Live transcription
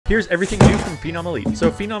Here's everything new from Phenom Elite.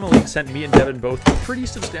 So Phenom Elite sent me and Devin both pretty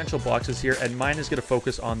substantial boxes here, and mine is going to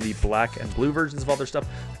focus on the black and blue versions of all their stuff,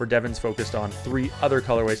 where Devin's focused on 3 other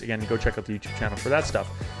colorways. Again, go check out the YouTube channel for that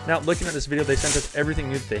stuff. Now, looking at this video, they sent us everything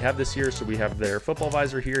new that they have this year. So we have their football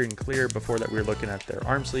visor here in clear. Before that, we were looking at their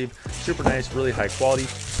arm sleeve. Super nice, really high quality.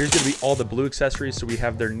 Here's going to be all the blue accessories. So we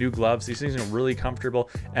have their new gloves. These things are really comfortable,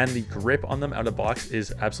 and the grip on them out of the box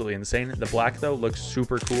is absolutely insane. The black, though, looks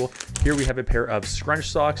super cool. Here we have a pair of scrunch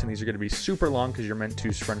socks, and these are going to be super long because you're meant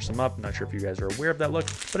to scrunch them up. I'm not sure if you guys are aware of that look,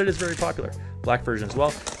 but it is very popular. Black version as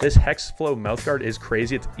well. This Hex Flow mouthguard is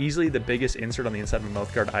crazy. It's easily the biggest insert on the inside of a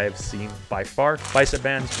mouthguard I have seen by far. Bicep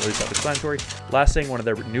bands, really self-explanatory. Last thing, one of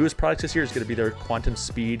their newest products this year is going to be their Quantum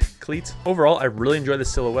Speed cleats. Overall, I really enjoy the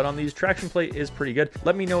silhouette on these. Traction plate is pretty good.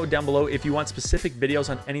 Let me know down below if you want specific videos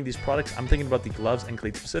on any of these products. I'm thinking about the gloves and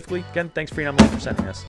cleats specifically. Again, thanks Phenom Elite for sending us.